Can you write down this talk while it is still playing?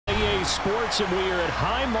Sports, and we are at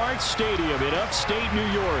Highmark Stadium in upstate New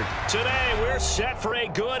York. Today, we're set for a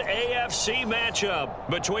good AFC matchup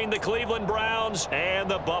between the Cleveland Browns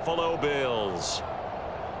and the Buffalo Bills.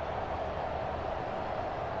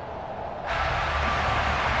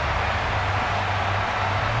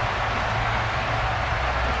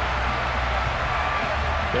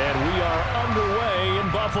 And we are underway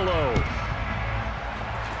in Buffalo.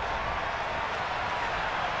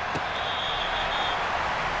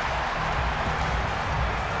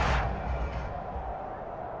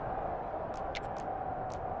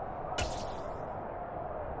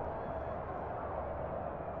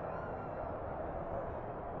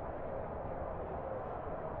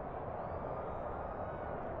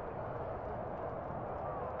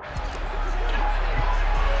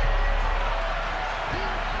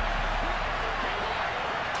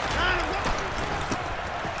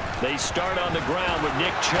 They start on the ground with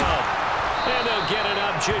Nick Chubb. And they'll get it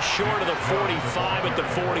up just short of the 45 at the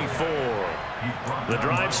 44. The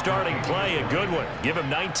drive starting play, a good one. Give him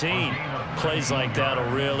 19. Plays like that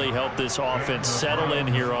will really help this offense settle in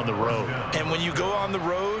here on the road. And when you go on the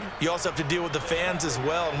road, you also have to deal with the fans as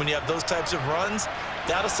well. And when you have those types of runs,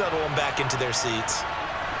 that'll settle them back into their seats.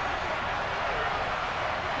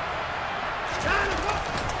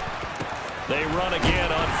 They run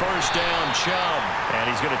again on first down, Chubb. And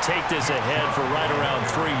he's going to take this ahead for right around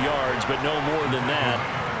 3 yards, but no more than that.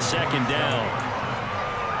 Second down.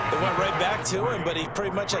 They went right back to him, but he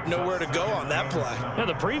pretty much had nowhere to go on that play. Now,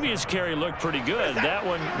 the previous carry looked pretty good. That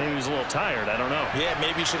one, maybe he was a little tired. I don't know. Yeah,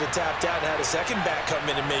 maybe he should have tapped out and had a second back come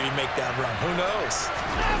in and maybe make that run. Who knows?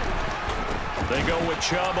 They go with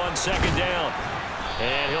Chubb on second down.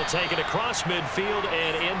 And he'll take it across midfield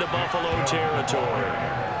and into Buffalo territory.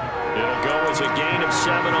 It'll go as a gain of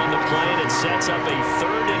 7 on the play, and it sets up a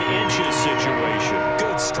 3rd and inches situation.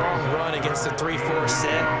 Good, strong run against the 3-4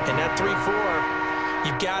 set. And that 3-4,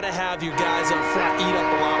 you've got to have your guys up front eat up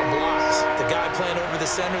a lot of blocks. The guy playing over the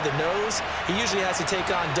center, the nose, he usually has to take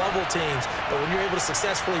on double teams. But when you're able to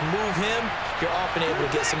successfully move him, you're often able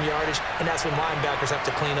to get some yardage, and that's when linebackers have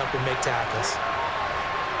to clean up and make tackles.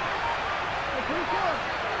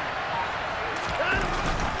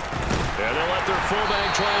 And they'll let their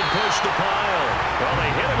fullback try and push the pile. Well,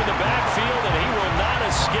 they hit him in the backfield, and he will not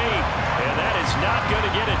escape. And that is not going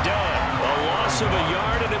to get it done. A loss of a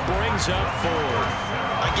yard, and it brings up 4th.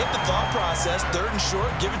 I get the thought process. 3rd and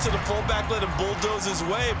short, give it to the fullback, let him bulldoze his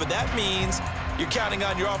way. But that means you're counting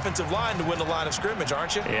on your offensive line to win the line of scrimmage,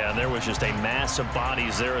 aren't you? Yeah, and there was just a mass of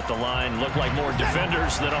bodies there at the line. Looked like more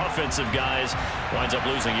defenders than offensive guys. Winds up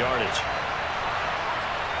losing yardage.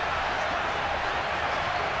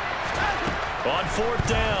 On 4th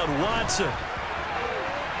down, Watson.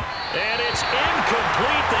 And it's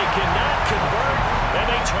incomplete. They cannot convert, and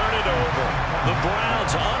they turn it over. The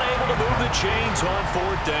Browns unable to move the chains on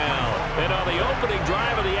 4th down. And on the opening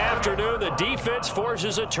drive of the afternoon, the defense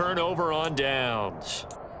forces a turnover on downs.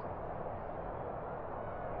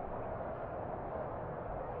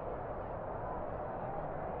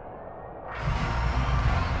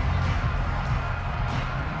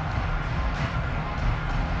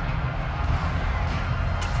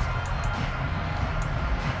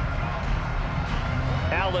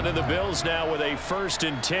 And the Bills now with a 1st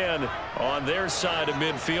and 10 on their side of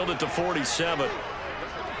midfield at the 47.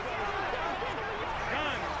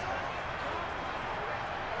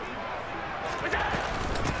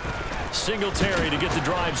 Singletary to get the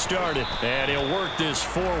drive started. And he'll work this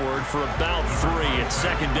forward for about 3 at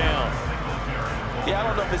 2nd down. Yeah, I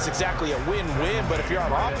don't know if it's exactly a win-win, but if you're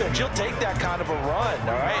on offense, you'll take that kind of a run,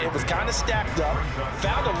 all right? It was kind of stacked up,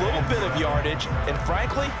 found a little bit of yardage, and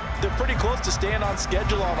frankly, they're pretty close to staying on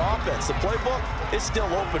schedule on offense. The playbook is still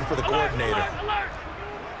open for the coordinator.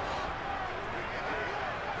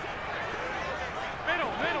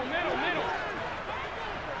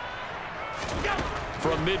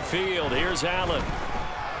 From midfield, here's Allen.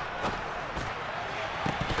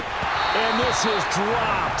 And this is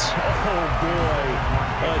dropped. Oh, boy.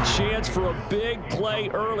 A chance for a big play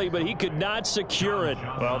early, but he could not secure it.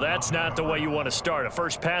 Well, that's not the way you want to start. A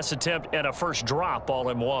first pass attempt and a first drop all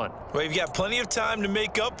in one. Well, you've got plenty of time to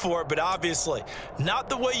make up for it, but obviously not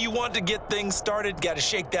the way you want to get things started. Got to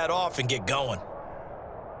shake that off and get going.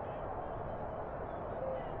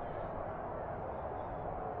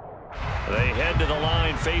 They head to the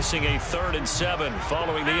line facing a 3rd and 7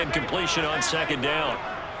 following the incompletion on 2nd down.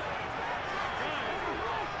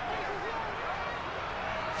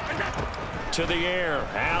 To the air,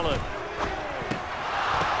 Allen.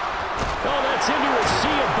 Oh, that's into a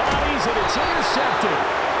sea of bodies, and it's intercepted.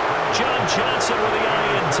 John Johnson with the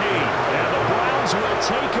INT. And the Browns will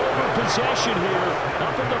take over possession here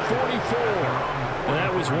up at the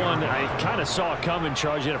was one I kind of saw coming,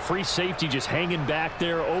 Charles. You had a free safety just hanging back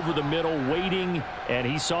there over the middle, waiting, and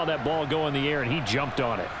he saw that ball go in the air, and he jumped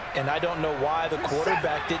on it. And I don't know why the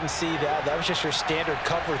quarterback didn't see that. That was just your standard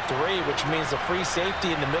cover 3, which means the free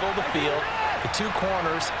safety in the middle of the field, the 2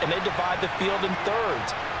 corners, and they divide the field in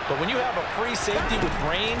thirds. But when you have a free safety with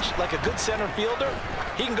range, like a good center fielder,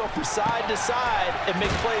 he can go from side to side and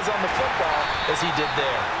make plays on the football as he did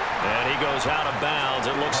there. And he goes out of bounds.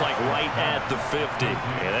 It looks like right at the 50.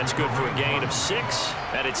 And that's good for a gain of 6,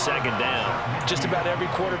 and it's 2nd down. Just about every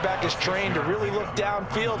quarterback is trained to really look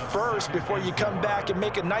downfield first before you come back and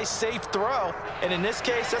make a nice, safe throw. And in this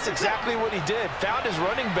case, that's exactly what he did. Found his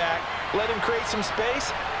running back, let him create some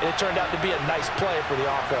space, and it turned out to be a nice play for the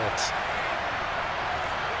offense.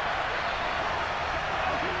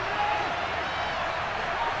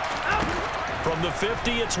 From the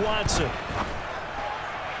 50, it's Watson.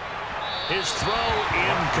 His throw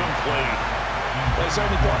incomplete. They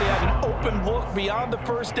certainly thought he had an open look beyond the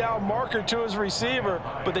first down marker to his receiver,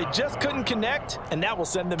 but they just couldn't connect, and that will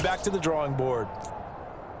send them back to the drawing board.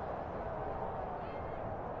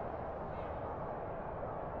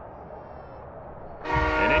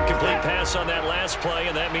 An incomplete pass on that last play,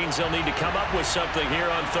 and that means they'll need to come up with something here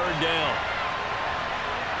on 3rd down.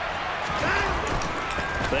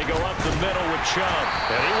 They go up the middle with Chubb,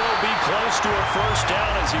 and he won't be close to a first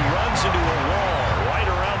down as he runs into a wall right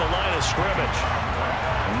around the line of scrimmage.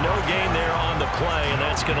 No gain there on the play, and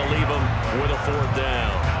that's going to leave him with a 4th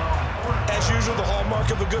down. As usual, the hallmark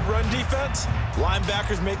of a good run defense,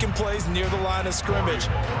 linebackers making plays near the line of scrimmage.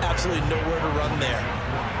 Absolutely nowhere to run there.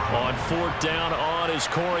 On 4th down on is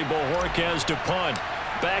Corey Bojorquez to punt.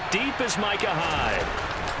 Back deep is Micah Hyde.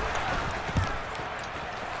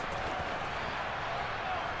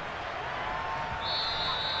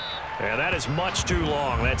 And that is much too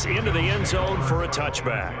long. That's into the end zone for a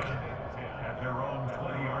touchback.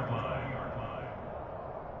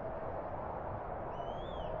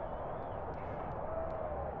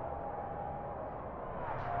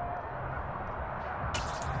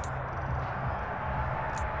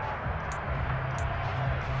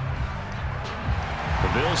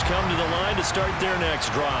 The Bills come to the line to start their next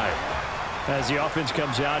drive. As the offense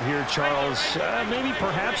comes out here, Charles, maybe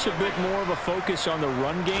perhaps a bit more of a focus on the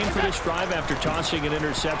run game for this drive after tossing an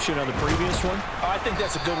interception on the previous one? I think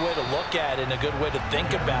that's a good way to look at it and a good way to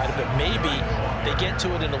think about it, but maybe they get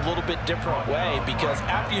to it in a little bit different way, because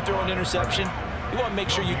after you throw an interception, you want to make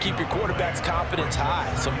sure you keep your quarterback's confidence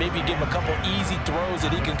high. So maybe give him a couple easy throws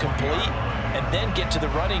that he can complete and then get to the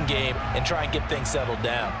running game and try and get things settled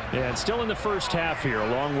down. Yeah, and still in the first half here, a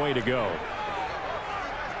long way to go.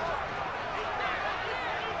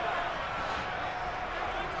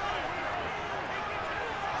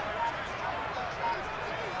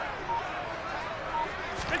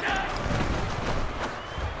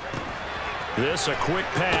 This a quick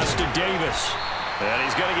pass to Davis. And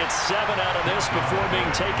he's going to get 7 out of this before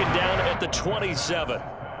being taken down at the 27.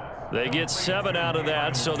 They get 7 out of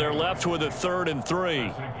that, so they're left with a 3rd and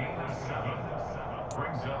 3.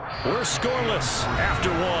 We're scoreless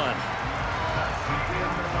after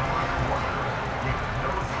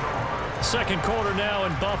 1. Second quarter now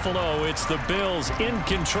in Buffalo. It's the Bills in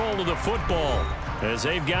control of the football as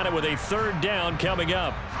they've got it with a 3rd down coming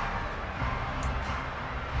up.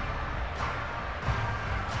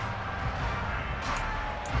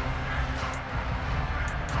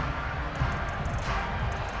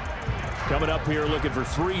 Coming up here looking for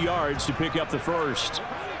 3 yards to pick up the first.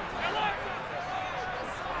 Alert,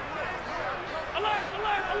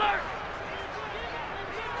 alert, alert!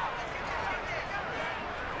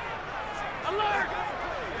 Alert!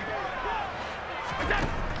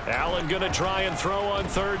 Allen going to try and throw on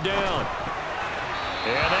 3rd down.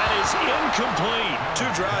 And that is incomplete. 2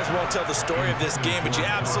 drives won't tell the story of this game, but you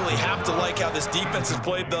absolutely have to like how this defense has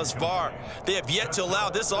played thus far. They have yet to allow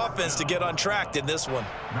this offense to get untracked in this one.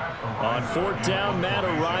 On 4th down, Matt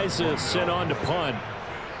Ariza sent on to punt.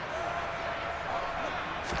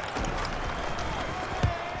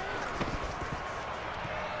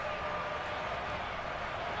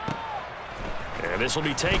 And this will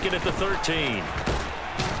be taken at the 13.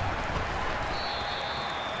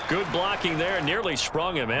 Good blocking there, nearly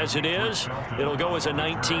sprung him. As it is, it'll go as a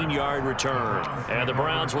 19-yard return. And the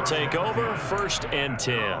Browns will take over, 1st and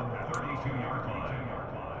 10.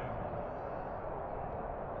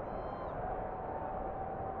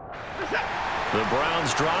 The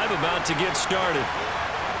Browns drive about to get started.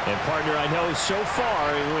 And, partner, I know so far,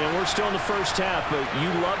 and we're still in the first half, but you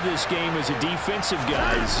love this game as a defensive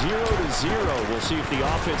guy. 0-0. We'll see if the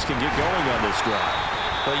offense can get going on this drive.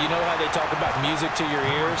 Well, you know how they talk about music to your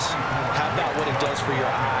ears? How about what it does for your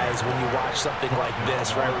eyes when you watch something like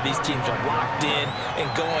this, right, where these teams are locked in and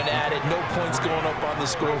going at it, no points going up on the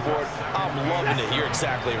scoreboard. I'm loving it. You're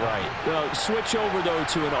exactly right. Well, switch over, though,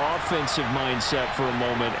 to an offensive mindset for a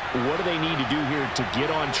moment. What do they need to do here to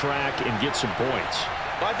get on track and get some points?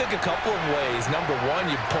 Well, I think a couple of ways. Number one,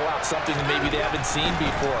 you pull out something that maybe they haven't seen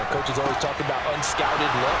before. Coaches always talk about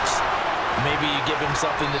unscouted looks. Maybe you give them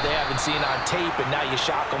something that they haven't seen on tape, and now you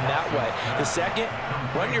shock them that way. The second,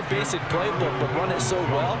 run your basic playbook, but run it so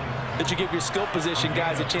well that you give your skill position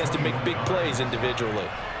guys a chance to make big plays individually.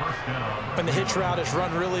 When the hitch route is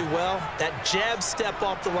run really well, that jab step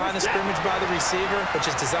off the line of scrimmage by the receiver, which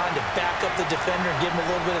is designed to back up the defender and give him a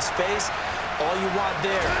little bit of space, all you want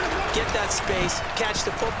there, get that space, catch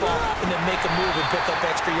the football, and then make a move and pick up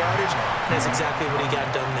extra yardage, and that's exactly what he got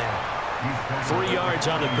done there. 3 yards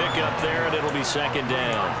on the pickup there, and it'll be second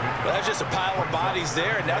down. Well, that's just a pile of bodies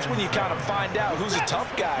there, and that's when you kind of find out who's a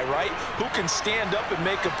tough guy, right? Who can stand up and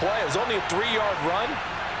make a play. It was only a 3-yard run,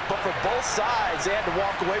 but for both sides, they had to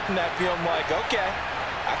walk away from that feeling like, okay,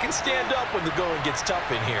 I can stand up when the going gets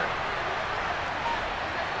tough in here.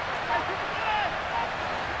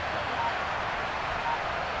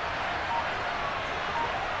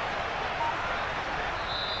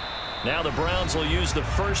 Now the Browns will use the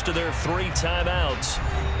first of their 3 timeouts.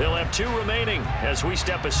 They'll have 2 remaining as we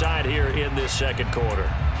step aside here in this second quarter.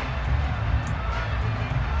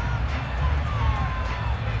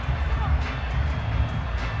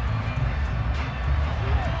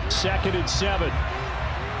 Second and 7.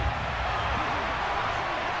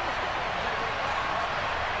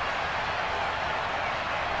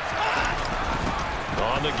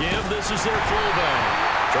 On the give, this is their fullback.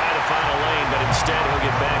 Trying to find a lane, but instead he'll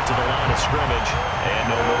get back to the line of scrimmage. And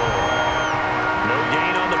no more. No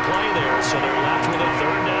gain on the play there, so they're left with a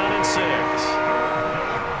 3rd down and 6.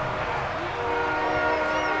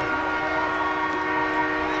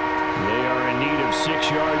 They are in need of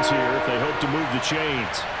 6 yards here if they hope to move the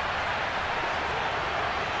chains.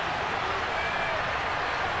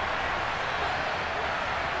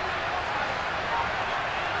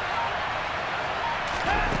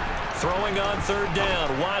 Throwing on 3rd down,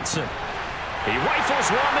 Watson. He rifles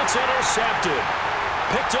one that's intercepted.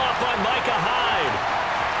 Picked off by Micah Hyde.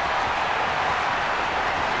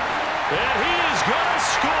 And he is going to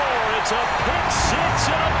score. It's a pick 6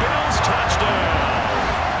 and a Bills touchdown.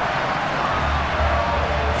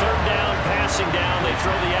 3rd down, passing down. They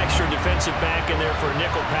throw the extra defensive back in there for a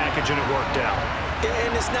nickel package, and it worked out.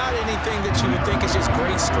 And it's not anything that you would think is just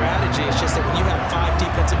great strategy. It's just that when you have 5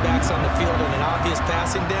 defensive backs on the field and an obvious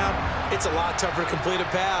passing down, it's a lot tougher to complete a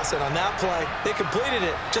pass. And on that play, they completed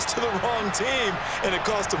it just to the wrong team, and it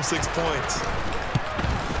cost them 6 points.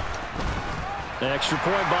 Extra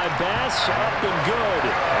point by Bass, up and good.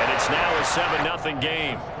 And it's now a 7-0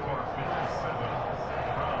 game.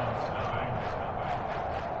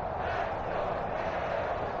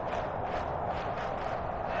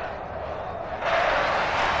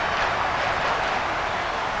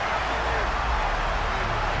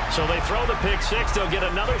 So they throw the pick 6. They'll get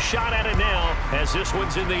another shot at it now as this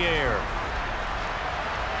one's in the air.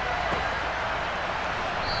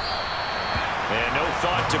 And no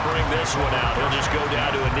thought to bring this one out. He'll just go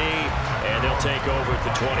down to a knee, and they'll take over at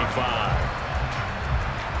the 25.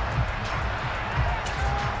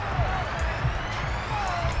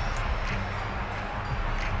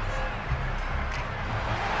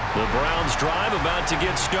 The Browns drive about to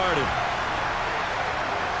get started.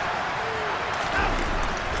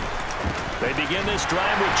 They begin this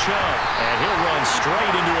drive with Chubb, and he'll run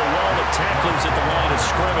straight into a wall of tacklers at the line of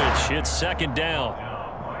scrimmage. It's 2nd down.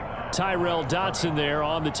 Tyrell Dotson there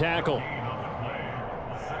on the tackle.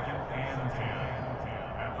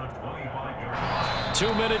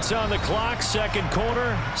 Two minutes on the clock, second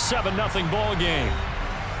quarter, 7-0 ball game.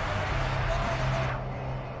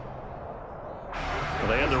 Well,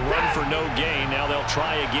 they had the run for no gain. Now they'll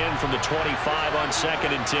try again from the 25 on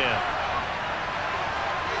 2nd and 10.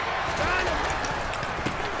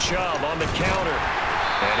 Chubb on the counter,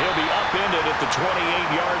 and he'll be upended at the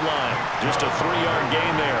 28-yard line. Just a 3-yard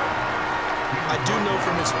gain there. I do know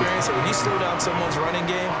from experience that when you slow down someone's running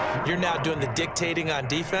game, you're now doing the dictating on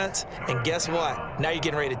defense. And guess what? Now you're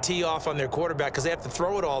getting ready to tee off on their quarterback because they have to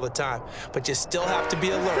throw it all the time. But you still have to be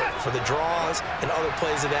alert for the draws and other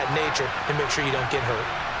plays of that nature to make sure you don't get hurt.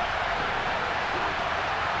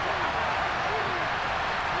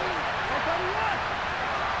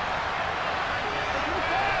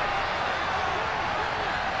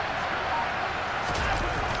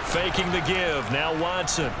 Faking the give. Now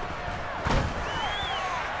Watson.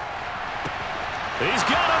 He's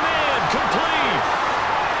got him in. Complete.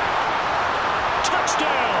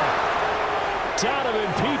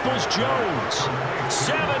 Jones.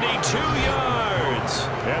 72 yards.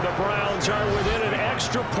 And the Browns are within an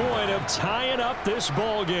extra point of tying up this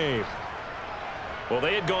ball game. Well,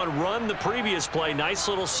 they had gone run the previous play. Nice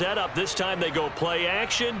little setup. This time they go play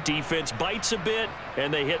action. Defense bites a bit,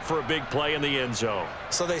 and they hit for a big play in the end zone.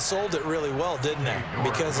 So they sold it really well, didn't they?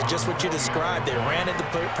 Because of just what you described. They ran it the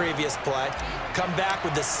previous play, come back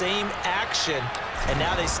with the same action, and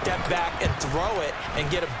now they step back and throw it and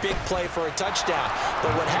get a big play for a touchdown.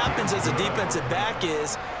 But what happens as a defensive back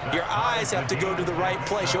is your eyes have to go to the right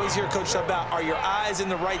place. You always hear Coach talk about, are your eyes in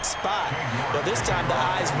the right spot? Well, this time the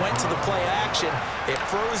eyes went to the play action. It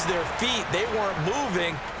froze their feet. They weren't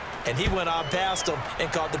moving, and he went on past them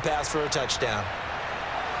and caught the pass for a touchdown.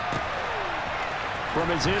 From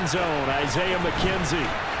his end zone, Isaiah McKenzie.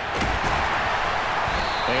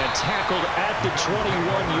 And tackled at the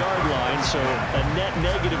 21-yard line, so a net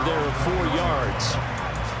negative there of 4 yards.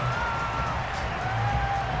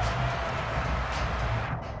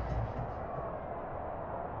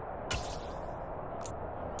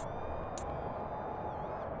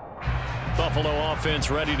 Buffalo offense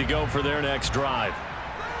ready to go for their next drive.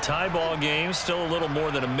 Tie ball game, still a little more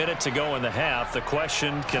than a minute to go in the half. The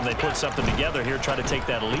question, can they put something together here, try to take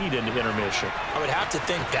that lead into intermission? I would have to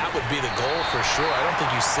think that would be the goal for sure. I don't think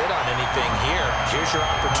you sit on anything here. Here's your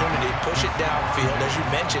opportunity. Push it downfield. As you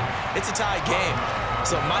mentioned, it's a tie game.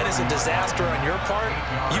 So minus a disaster on your part,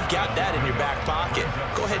 you've got that in your back pocket.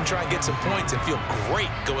 Go ahead and try and get some points and feel great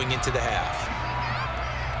going into the half.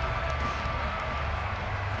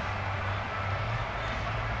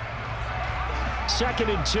 Second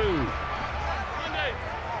and 2.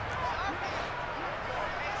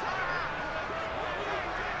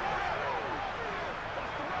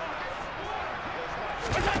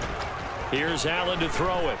 Here's Allen to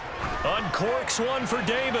throw it. Uncorks one for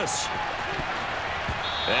Davis.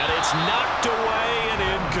 And it's knocked away and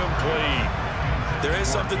incomplete. There is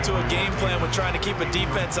something to a game plan with trying to keep a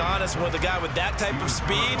defense honest. With a guy with that type of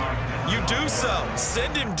speed, you do so.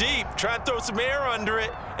 Send him deep, try and throw some air under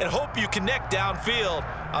it, and hope you connect downfield.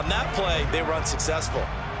 On that play, they were unsuccessful.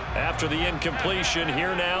 After the incompletion,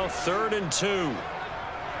 here now, 3rd and 2.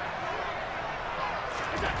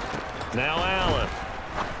 Now Allen.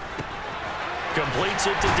 Completes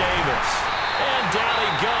it to Davis. And down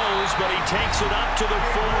he goes, but he takes it up to the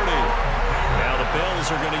 40. Now the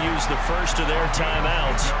Bills are going to use the first of their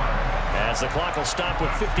timeouts as the clock will stop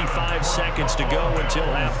with 55 seconds to go until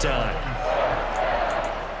halftime.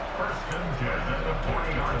 First and 10 at the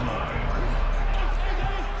 40-yard line.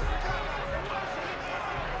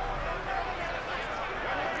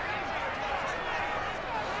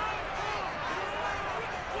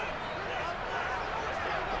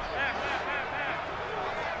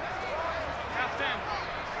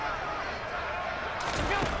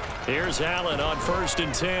 Here's Allen on 1st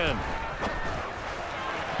and 10.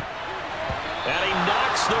 And he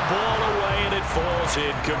knocks the ball away, and it falls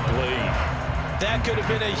incomplete. That could have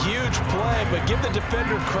been a huge play, but give the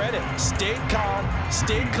defender credit. Stayed calm,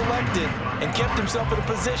 stayed collected, and kept himself in a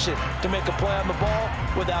position to make a play on the ball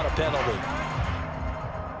without a penalty.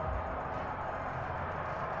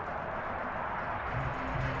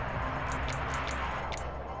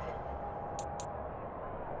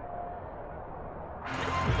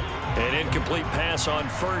 An incomplete pass on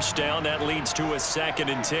 1st down. That leads to a 2nd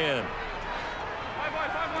and 10.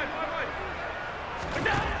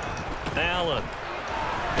 Allen.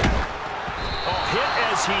 Oh, hit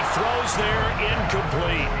as he throws there,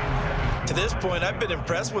 incomplete. To this point, I've been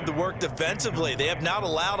impressed with the work defensively. They have not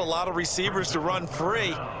allowed a lot of receivers to run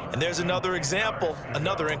free. And there's another example,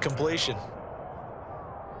 another incompletion.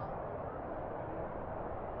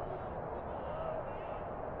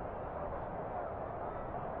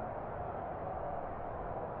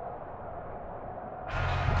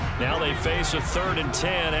 Now they face a 3rd and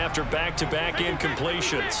 10 after back-to-back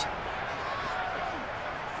incompletions.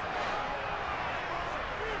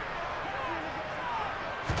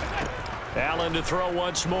 Allen to throw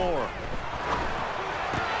once more.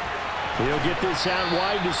 He'll get this out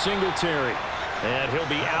wide to Singletary. And he'll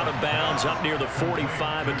be out of bounds up near the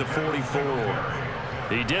 45 at the 44.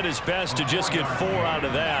 He did his best to just get 4 out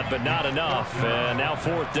of that, but not enough. And now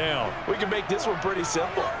 4th down. We can make this one pretty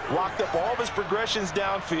simple. Locked up all of his progressions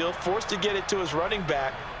downfield, forced to get it to his running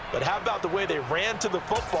back. But how about the way they ran to the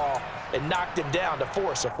football and knocked him down to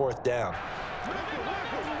force a 4th down?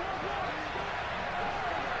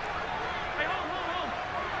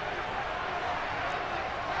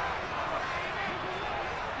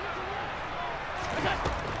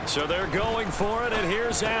 So they're going for it, and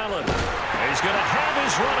here's Allen. He's going to have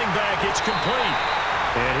his running back. It's complete.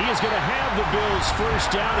 And he is going to have the Bills'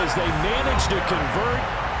 1st down as they manage to convert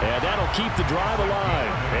And that'll keep the drive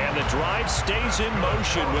alive. And the drive stays in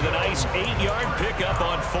motion with a nice 8-yard pickup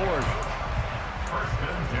on 4th. First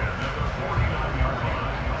and 10 at the 49-yard line.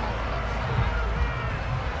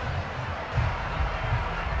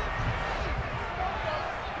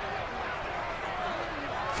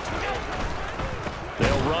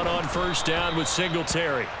 They'll run on first down with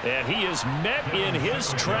Singletary. And he is met in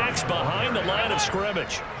his tracks behind the line of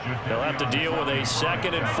scrimmage. They'll have to deal with a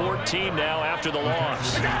 2nd and 14 now after the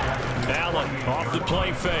loss. Allen off the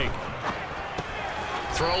play fake.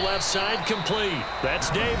 Throw left side complete. That's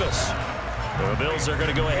Davis. The Bills are going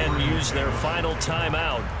to go ahead and use their final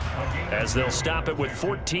timeout as they'll stop it with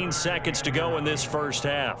 14 seconds to go in this first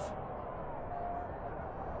half.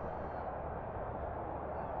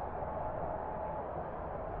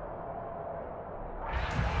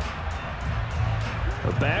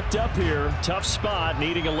 Backed up here, tough spot,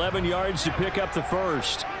 needing 11 yards to pick up the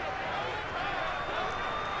first.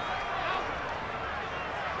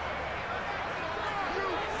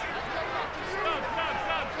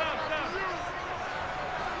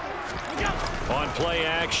 On play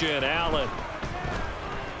action, Allen.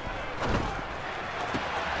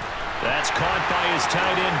 That's caught by his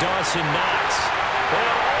tight end, Dawson Knox. And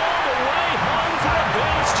all the way home for a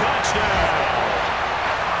Bills touchdown.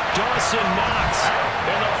 Dawson Knox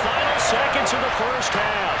in the final seconds of the first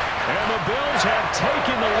half. And the Bills have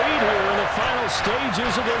taken the lead here in the final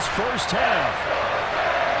stages of this first half.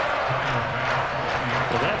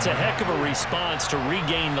 Well, that's a heck of a response to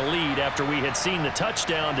regain the lead after we had seen the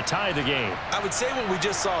touchdown to tie the game. I would say what we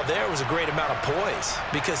just saw there was a great amount of poise,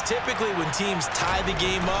 because typically when teams tie the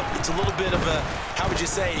game up, it's a little bit of a, how would you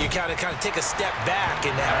say, you kind of take a step back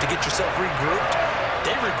and have to get yourself regrouped.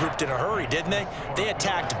 They regrouped in a hurry, didn't they? They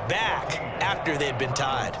attacked back after they'd been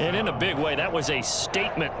tied. And in a big way, that was a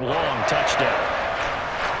statement-long touchdown.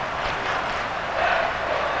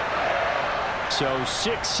 So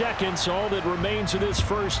 6 seconds, all that remains of this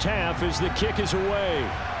first half as the kick is away.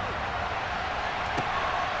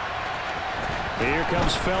 Here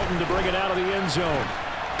comes Felton to bring it out of the end zone.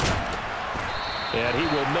 And he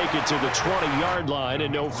will make it to the 20-yard line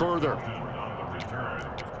and no further.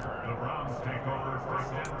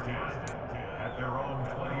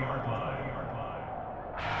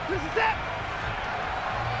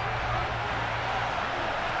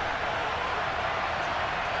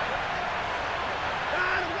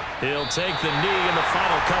 He'll take the knee, and the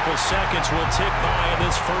final couple seconds will tick by in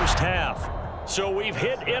this first half. So we've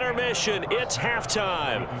hit intermission. It's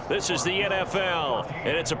halftime. This is the NFL,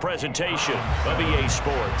 and it's a presentation of EA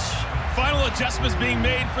Sports. Final adjustments being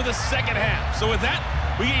made for the second half. So with that,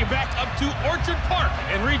 we get you back up to Orchard Park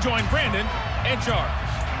and rejoin Brandon and Charles.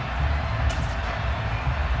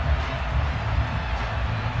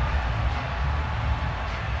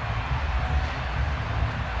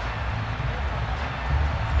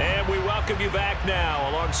 And we welcome you back now.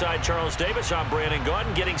 Alongside Charles Davis, I'm Brandon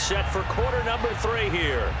Gaudin, getting set for quarter number 3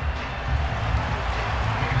 here.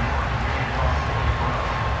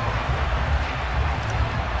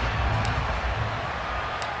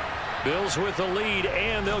 Bills with the lead,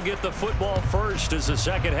 and they'll get the football first as the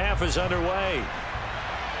second half is underway.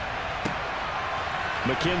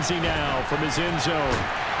 McKenzie now from his end zone.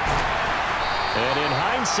 And in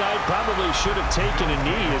hindsight, probably should have taken a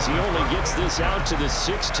knee as he only gets this out to the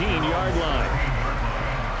 16-yard line.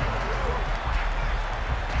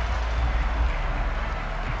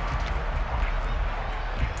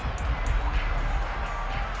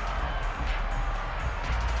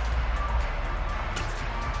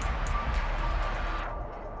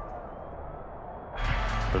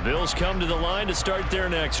 The Bills come to the line to start their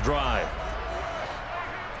next drive.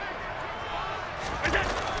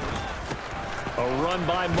 A run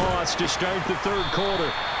by Moss to start the third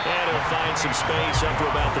quarter. And he'll find some space up to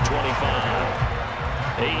about the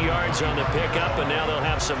 25. 8 yards on the pickup, and now they'll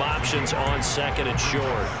have some options on 2nd and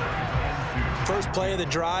short. First play of the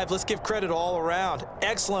drive, let's give credit all around.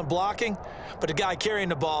 Excellent blocking, but the guy carrying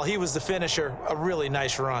the ball, he was the finisher. A really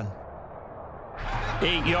nice run.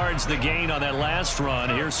 8 yards the gain on that last run.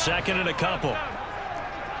 Here's 2nd and a couple.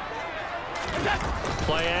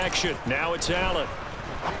 Play action. Now it's Allen.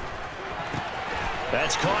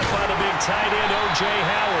 That's caught by the big tight end, O.J.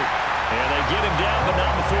 Howard. And they get him down, but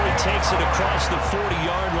not before he takes it across the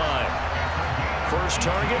 40-yard line. First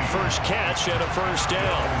target, first catch, and a first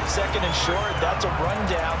down. 2nd and short, that's a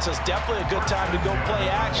rundown, so it's definitely a good time to go play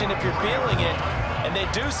action if you're feeling it. And they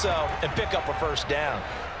do so and pick up a first down.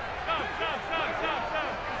 Stop.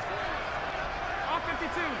 All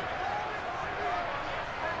 52.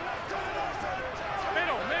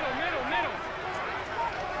 Middle.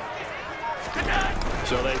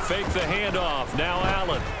 So they fake the handoff. Now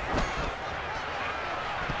Allen.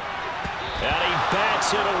 And he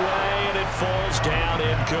bats it away, and it falls down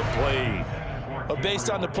incomplete. But based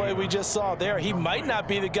on the play we just saw there, he might not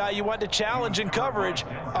be the guy you want to challenge in coverage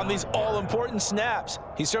on these all-important snaps.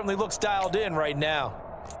 He certainly looks dialed in right now.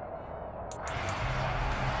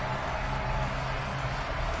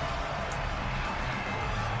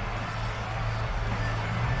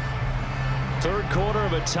 Third quarter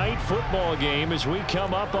of a tight football game as we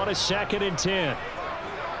come up on a 2nd and 10.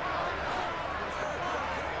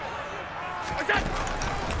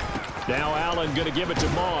 Now Allen going to give it to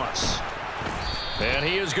Moss. And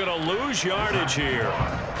he is going to lose yardage here.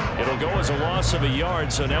 It'll go as a loss of a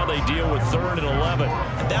yard, so now they deal with 3rd and 11.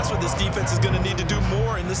 And that's what this defense is going to need to do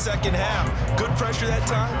more in the second half. Good pressure that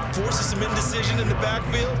time, forces some indecision in the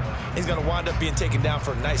backfield. He's going to wind up being taken down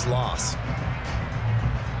for a nice loss.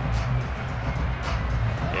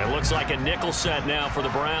 It looks like a nickel set now for the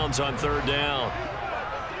Browns on 3rd down.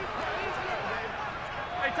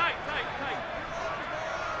 Hey, tight.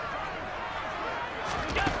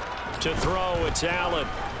 To throw, it's Allen.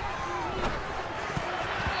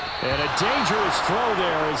 And a dangerous throw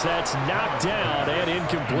there as that's knocked down and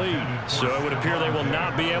incomplete. So it would appear they will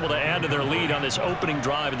not be able to add to their lead on this opening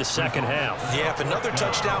drive of the second half. Yeah, if another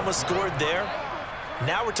touchdown was scored there,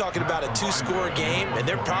 now we're talking about a 2-score game, and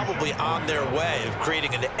they're probably on their way of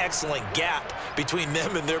creating an excellent gap between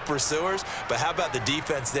them and their pursuers. But how about the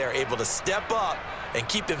defense there, able to step up and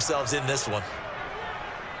keep themselves in this one?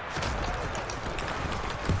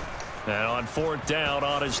 And on 4th down,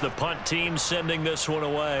 on is the punt team sending this one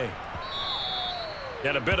away.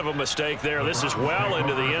 And a bit of a mistake there. This is well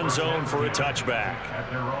into the end zone for a touchback. At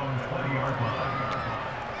their own 20-yard line.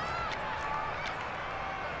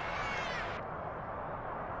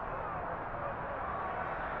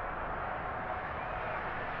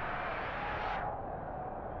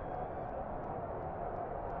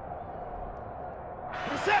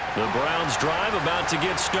 The Browns drive about to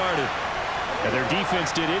get started. And their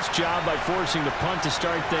defense did its job by forcing the punt to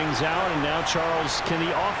start things out. And now, Charles, can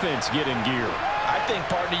the offense get in gear? I think,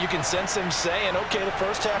 partner, you can sense them saying, okay, the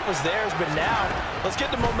first half was theirs, but now let's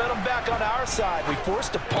get the momentum back on our side. We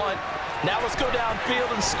forced a punt. Now let's go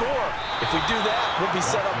downfield and score. If we do that, we'll be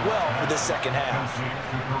set up well for this second half.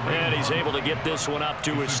 And he's able to get this one up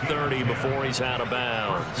to his 30 before he's out of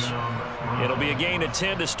bounds. It'll be a gain of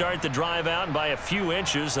 10 to start the drive out, and by a few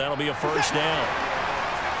inches, that'll be a first down.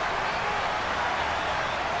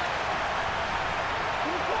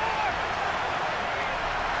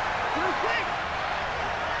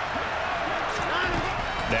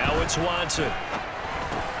 Now it's Watson.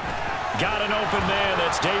 Got an open man.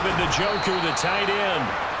 That's David Njoku, the tight end.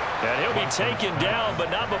 And he'll be taken down, but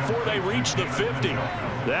not before they reach the 50.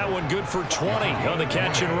 That one good for 20 on the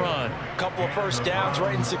catch and run. A couple of first downs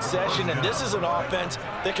right in succession, and this is an offense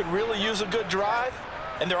that can really use a good drive,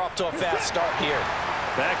 and they're off to a fast start here.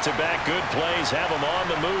 Back-to-back good plays have them on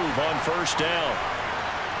the move on first down.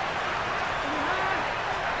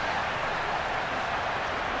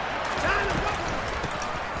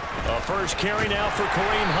 A first carry now for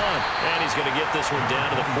Kareem Hunt, and he's going to get this one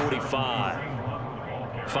down to the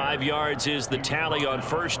 45. 5 yards is the tally on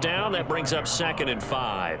first down. That brings up 2nd and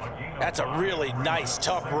 5. That's a really nice,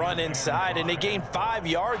 tough run inside, and they gained 5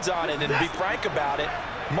 yards on it. And to be frank about it,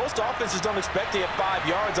 most offenses don't expect to get 5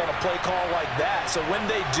 yards on a play call like that. So when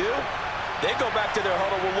they do, they go back to their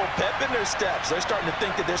huddle with a little pep in their steps. They're starting to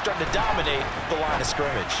think that they're starting to dominate the line of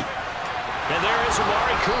scrimmage. And there is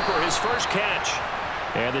Amari Cooper, his first catch.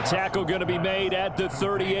 And the tackle going to be made at the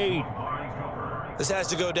 38. This has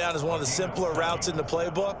to go down as one of the simpler routes in the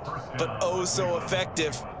playbook, but oh so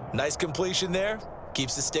effective. Nice completion there.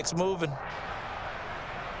 Keeps the sticks moving.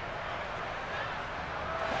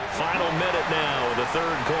 Final minute now of the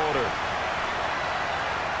third quarter.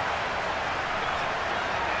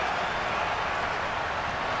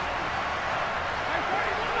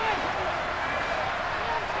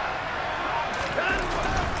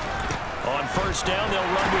 On first down, they'll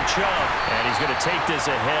run with Chubb. And he's going to take this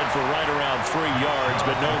ahead for right around 3 yards,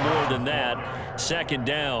 but no more than that. Second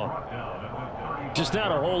down. Just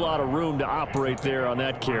not a whole lot of room to operate there on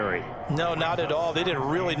that carry. No, not at all. They did a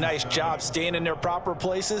really nice job staying in their proper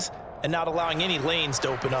places and not allowing any lanes to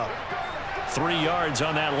open up. 3 yards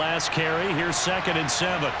on that last carry. Here's 2nd and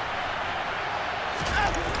 7.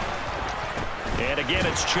 And again,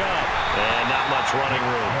 it's Chubb. And not much running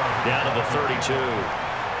room. Down to the 32.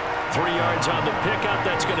 3 yards on the pickup.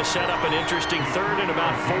 That's going to set up an interesting third and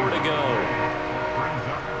about 4 to go.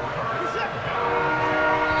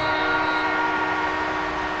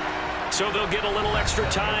 So they'll get a little extra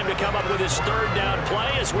time to come up with his third down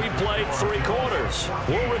play as we played 3 quarters.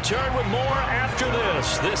 We'll return with more after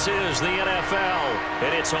this. This is the NFL,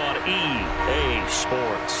 and it's on EA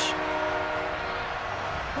Sports.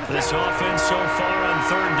 This offense so far on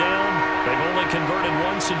third down, they've only converted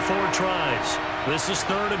once in 4 tries. This is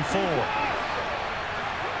 3rd and 4.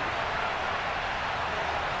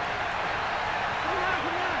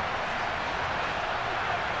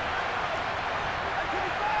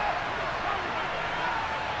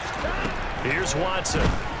 Here's Watson.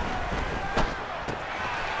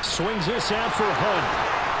 Swings this out for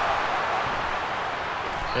Hunt.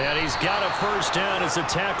 And he's got a first down as a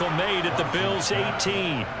tackle made at the Bills'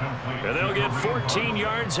 18. And they'll get 14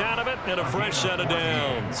 yards out of it and a fresh set of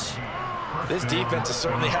downs. This defense has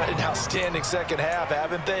certainly had an outstanding second half,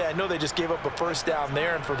 haven't they? I know they just gave up a first down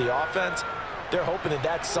there, and for the offense, they're hoping that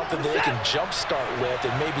that's something that they can jumpstart with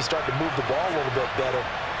and maybe start to move the ball a little bit better.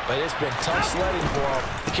 But it's been tough sledding for them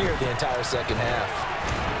here the entire second half.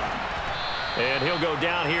 And he'll go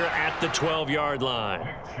down here at the 12-yard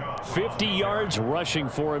line. 50 yards rushing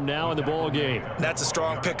for him now in the ball game. That's a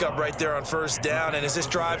strong pickup right there on first down. And as this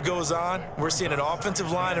drive goes on, we're seeing an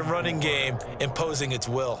offensive line and running game imposing its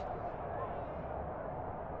will.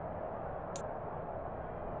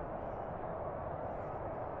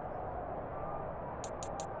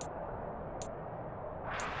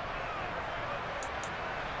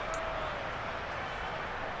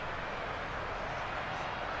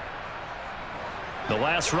 The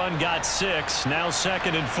last run got 6, now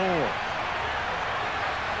 2nd and 4.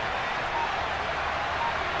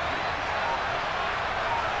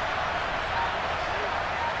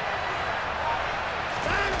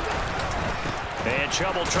 And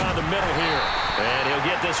trouble trying the middle here. And he'll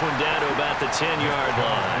get this one down to about the 10-yard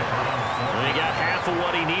line. And he got half of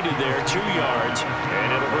what he needed there, 2 yards.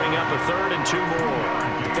 And it'll bring up a 3rd and 2 more.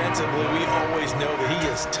 Defensively, we always know that he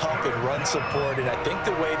is tough in run support. And I think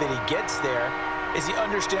the way that he gets there is he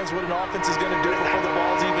understands what an offense is going to do before the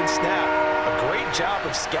ball's even snapped. A great job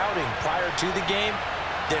of scouting prior to the game,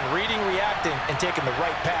 then reading, reacting, and taking the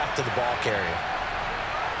right path to the ball carrier.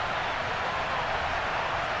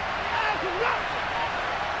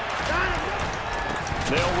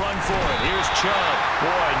 They'll run for it. Here's Chubb.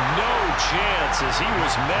 Boy, no chance as he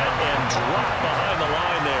was met and dropped behind the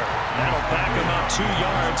line there. That'll back him up 2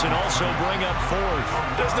 yards and also bring up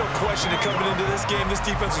 4th. There's no question that coming into this game, this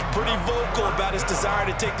defense was pretty vocal about his desire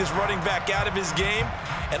to take this running back out of his game.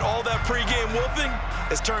 And all that pregame whooping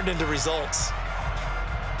has turned into results.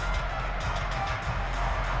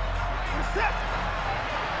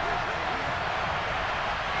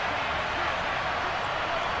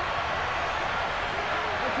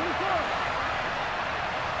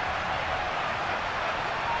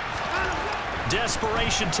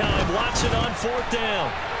 Desperation time. Watson on 4th down.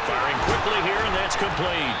 Firing quickly here, and that's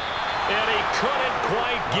complete. And he couldn't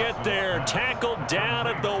quite get there. Tackled down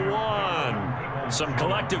at the 1. Some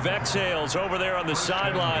collective exhales over there on the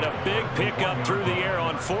sideline. A big pickup through the air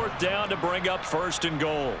on 4th down to bring up 1st and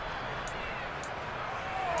goal.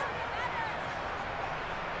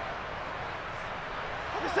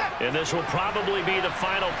 And this will probably be the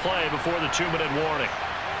final play before the 2-minute warning.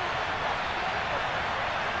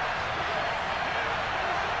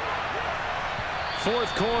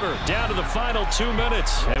 Fourth quarter, down to the final 2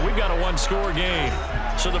 minutes, and we've got a 1-score game.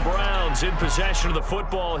 So the Browns in possession of the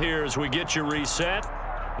football here as we get you reset.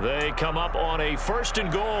 They come up on a 1st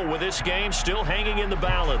and goal with this game still hanging in the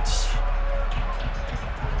balance.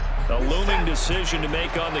 A looming decision to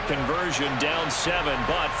make on the conversion, down 7,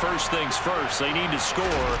 but first things first, they need to score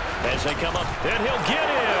as they come up, and he'll get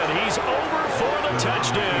in. He's over for the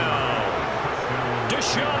touchdown.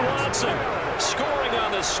 Deshaun Watson scoring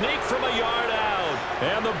on the sneak from a yard out.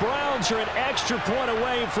 And the Browns are an extra point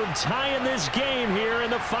away from tying this game here in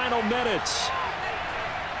the final minutes.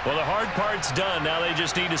 Well, the hard part's done. Now they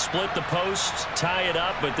just need to split the posts, tie it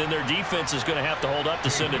up, but then their defense is going to have to hold up to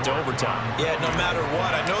send it to overtime. Yeah, no matter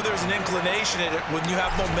what. I know there's an inclination when you have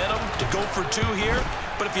momentum to go for 2 here,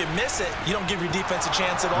 but if you miss it, you don't give your defense a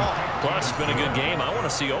chance at all. Plus, it's been a good game. I want to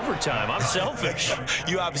see overtime. I'm selfish.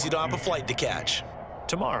 You obviously don't have a flight to catch.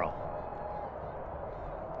 Tomorrow.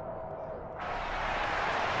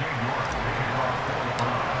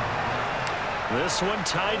 This one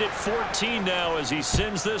tied at 14 now as he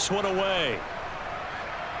sends this one away.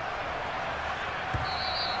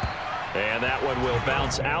 And that one will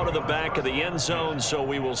bounce out of the back of the end zone, so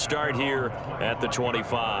we will start here at the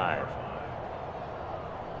 25.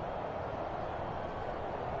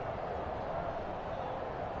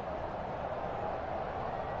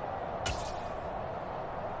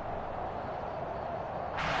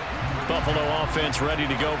 Buffalo offense ready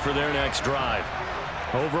to go for their next drive.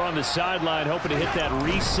 Over on the sideline, hoping to hit that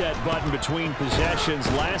reset button between possessions.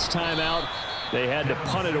 Last time out, they had to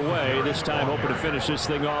punt it away. This time, hoping to finish this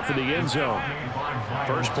thing off in the end zone.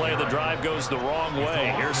 First play of the drive goes the wrong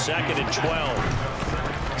way. Here's 2nd and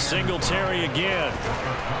 12. Singletary again.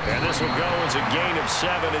 And this will go as a gain of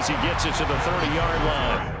 7 as he gets it to the 30-yard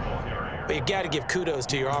line. But you got to give kudos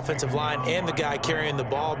to your offensive line and the guy carrying the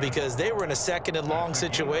ball because they were in a 2nd and long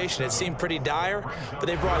situation. It seemed pretty dire, but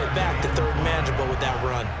they brought it back to 3rd and manageable with that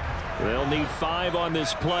run. They'll need 5 on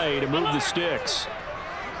this play to move the sticks.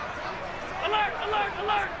 Alert, alert,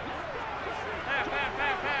 alert. Pass, pass,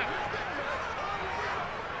 pass,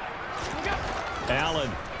 pass.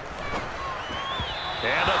 Allen.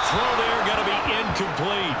 And a throw there going to be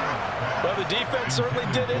incomplete. Well, the defense certainly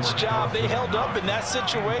did its job. They held up in that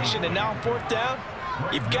situation, and now on 4th down,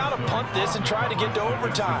 you've got to punt this and try to get to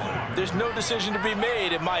overtime. There's no decision to be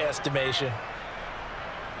made in my estimation.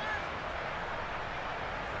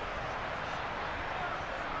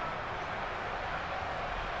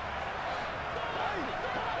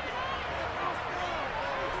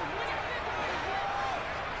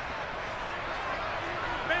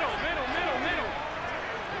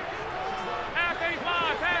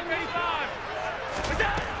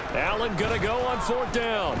 Allen going to go on 4th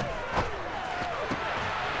down.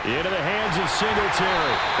 Into the hands of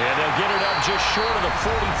Singletary. And they'll get it up just short of the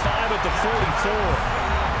 45 at the 44.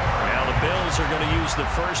 Now the Bills are going to use the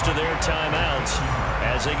first of their timeouts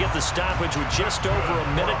as they get the stoppage with just over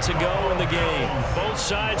a minute to go in the game. Both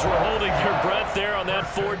sides were holding their breath there on that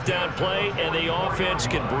 4th down play, and the offense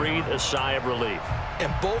can breathe a sigh of relief.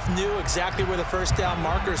 And both knew exactly where the 1st down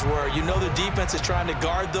markers were. You know the defense is trying to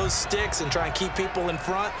guard those sticks and try and keep people in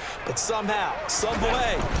front, but somehow, some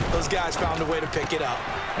way, those guys found a way to pick it up.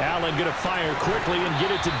 Allen going to fire quickly and get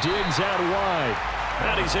it to Diggs out wide.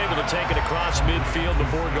 And he's able to take it across midfield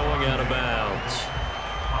before going out of bounds.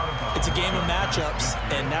 It's a game of matchups,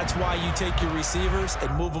 and that's why you take your receivers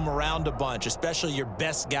and move them around a bunch, especially your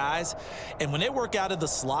best guys. And when they work out of the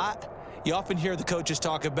slot, you often hear the coaches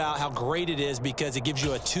talk about how great it is because it gives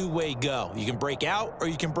you a two-way go. You can break out or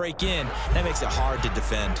you can break in. That makes it hard to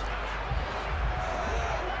defend.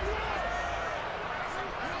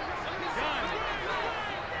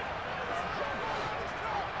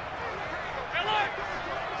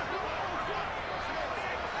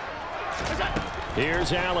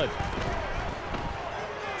 Here's Allen.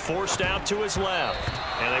 Forced out to his left.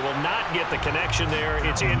 And they will not get the connection there.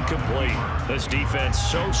 It's incomplete. This defense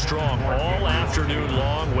so strong all afternoon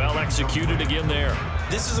long. Well executed again there.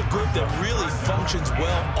 This is a group that really functions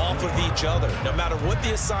well off of each other. No matter what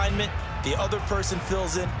the assignment, the other person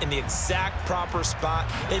fills in the exact proper spot.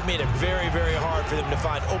 They've made it very, very hard for them to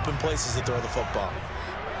find open places to throw the football.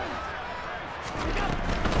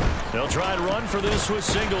 They'll try and run for this with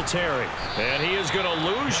Singletary. And he is going to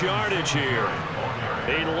lose yardage here.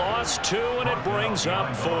 He lost 2, and it brings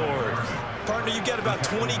up 4th. Partner, you got about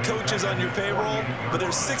 20 coaches on your payroll, but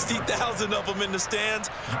there's 60,000 of them in the stands.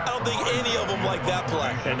 I don't think any of them like that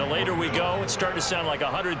play. And the later we go, it's starting to sound like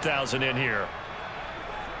 100,000 in here.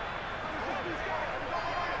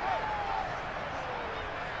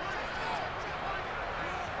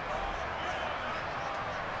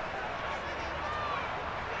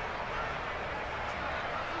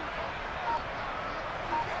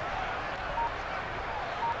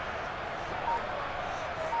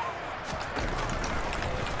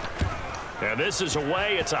 And this is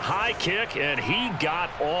away. It's a high kick, and he got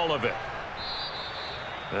all of it.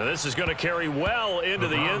 Now this is going to carry well into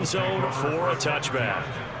the end zone for a touchback.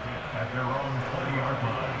 At their own 20-yard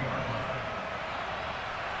line.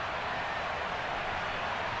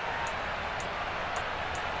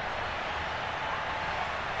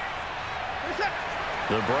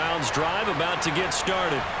 The Browns drive about to get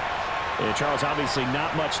started. And Charles, obviously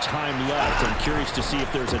not much time left. I'm curious to see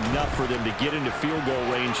if there's enough for them to get into field goal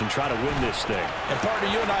range and try to win this thing. And partner,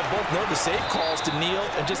 you and I both know the safe calls to kneel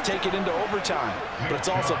and just take it into overtime. But it's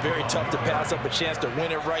also very tough to pass up a chance to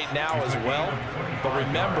win it right now as well. But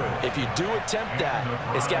remember, if you do attempt that,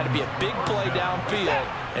 it's got to be a big play downfield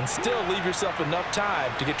and still leave yourself enough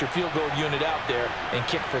time to get your field goal unit out there and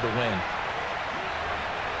kick for the win.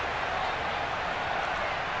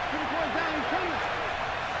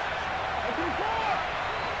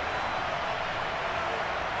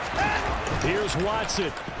 Here's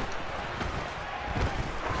Watson.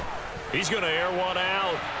 He's going to air one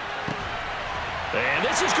out. And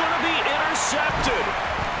this is going to be intercepted.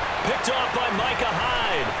 Picked off by Micah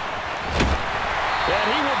Hyde. And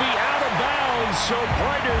he will be out of bounds. So,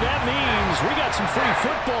 partner, that means we got some free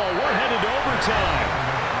football. We're headed to overtime.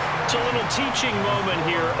 It's a little teaching moment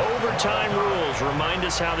here. Overtime rules. Remind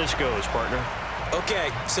us how this goes, partner. Okay,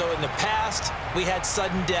 so in the past, we had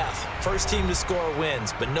sudden death. First team to score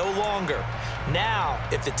wins, but no longer. Now,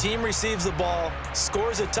 if the team receives the ball,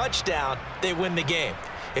 scores a touchdown, they win the game.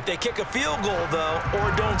 If they kick a field goal, though,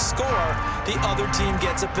 or don't score, the other team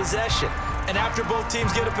gets a possession. And after both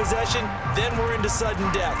teams get a possession, then we're into sudden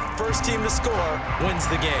death. First team to score wins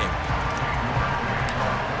the game.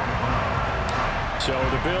 So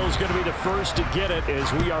the Bills going to be the first to get it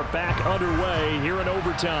as we are back underway here in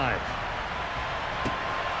overtime.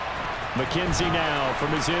 McKenzie now from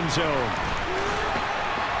his end zone.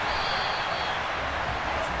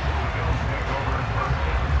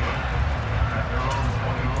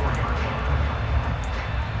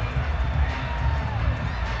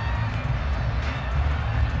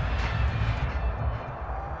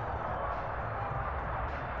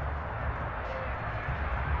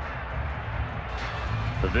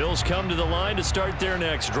 The Bills come to the line to start their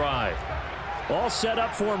next drive. All set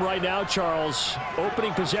up for him right now, Charles.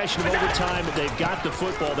 Opening possession of overtime. They've got the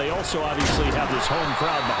football. They also obviously have this home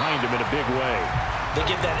crowd behind them in a big way. They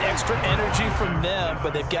get that extra energy from them,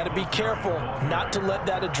 but they've got to be careful not to let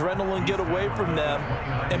that adrenaline get away from them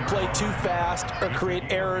and play too fast or create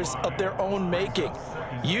errors of their own making.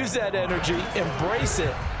 Use that energy, embrace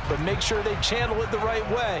it, but make sure they channel it the right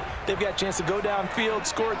way. They've got a chance to go downfield,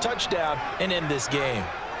 score a touchdown, and end this game.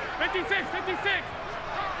 56, 56.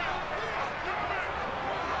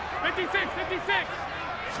 56, 56.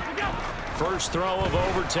 Go. First throw of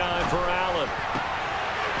overtime for Allen.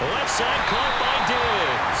 Left side caught by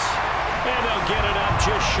Diggs. And they'll get it up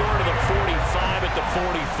just short of the 45 at the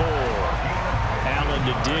 44. Allen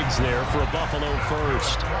to Diggs there for a Buffalo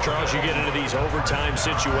first. Charles, you get into these overtime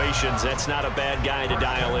situations, that's not a bad guy to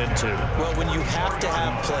dial into. Well, when you have to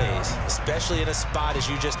have plays, especially in a spot as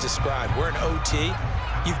you just described, we're in OT,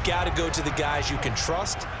 you've got to go to the guys you can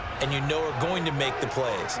trust and you know are going to make the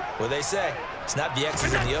plays. Well, they say it's not the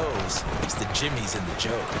X's and the O's, it's the Jimmies and the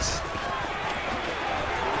Joes.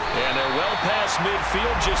 And they're well past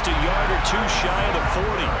midfield, just a yard or two shy of the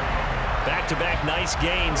 40. Back-to-back nice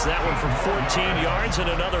gains, that one for 14 yards and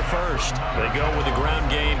another first. They go with the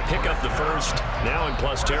ground game, pick up the first, now in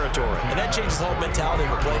plus territory. And that changes the whole mentality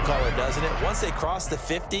of a play caller, doesn't it? Once they cross the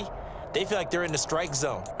 50, they feel like they're in the strike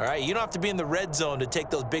zone, all right? You don't have to be in the red zone to take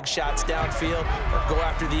those big shots downfield or go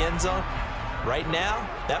after the end zone. Right now,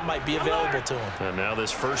 that might be available to them. And now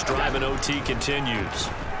this first drive in OT continues.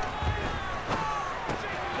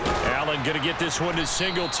 Allen going to get this one to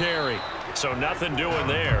Singletary. So nothing doing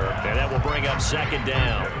there, and that will bring up second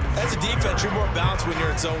down. As a defense, you're more balanced when you're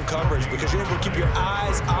in zone coverage because you're able to keep your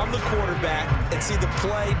eyes on the quarterback and see the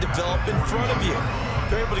play develop in front of you.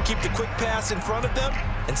 You're able to keep the quick pass in front of them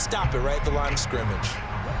and stop it right at the line of scrimmage.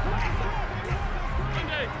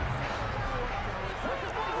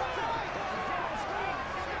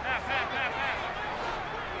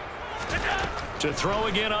 To throw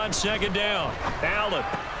again on second down. Allen.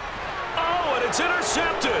 Oh, and it's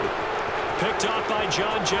intercepted. Picked off by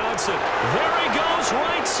John Johnson. There he goes,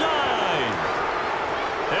 right side.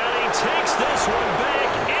 And he takes this one back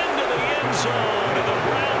into the end zone. And the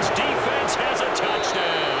Browns defense has a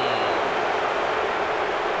touchdown.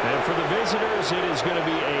 And for the visitors, it is going to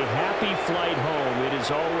be a happy flight home. It is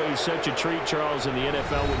always such a treat, Charles, in the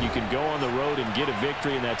NFL when you can go on the road and get a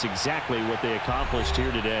victory, and that's exactly what they accomplished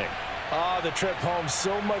here today. Oh, the trip home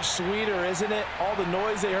so much sweeter, isn't it? All the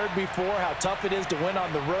noise they heard before, how tough it is to win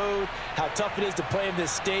on the road, how tough it is to play in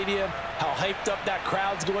this stadium, how hyped up that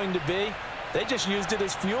crowd's going to be. They just used it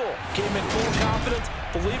as fuel, came in full confidence,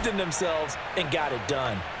 believed in themselves, and got it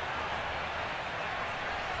done.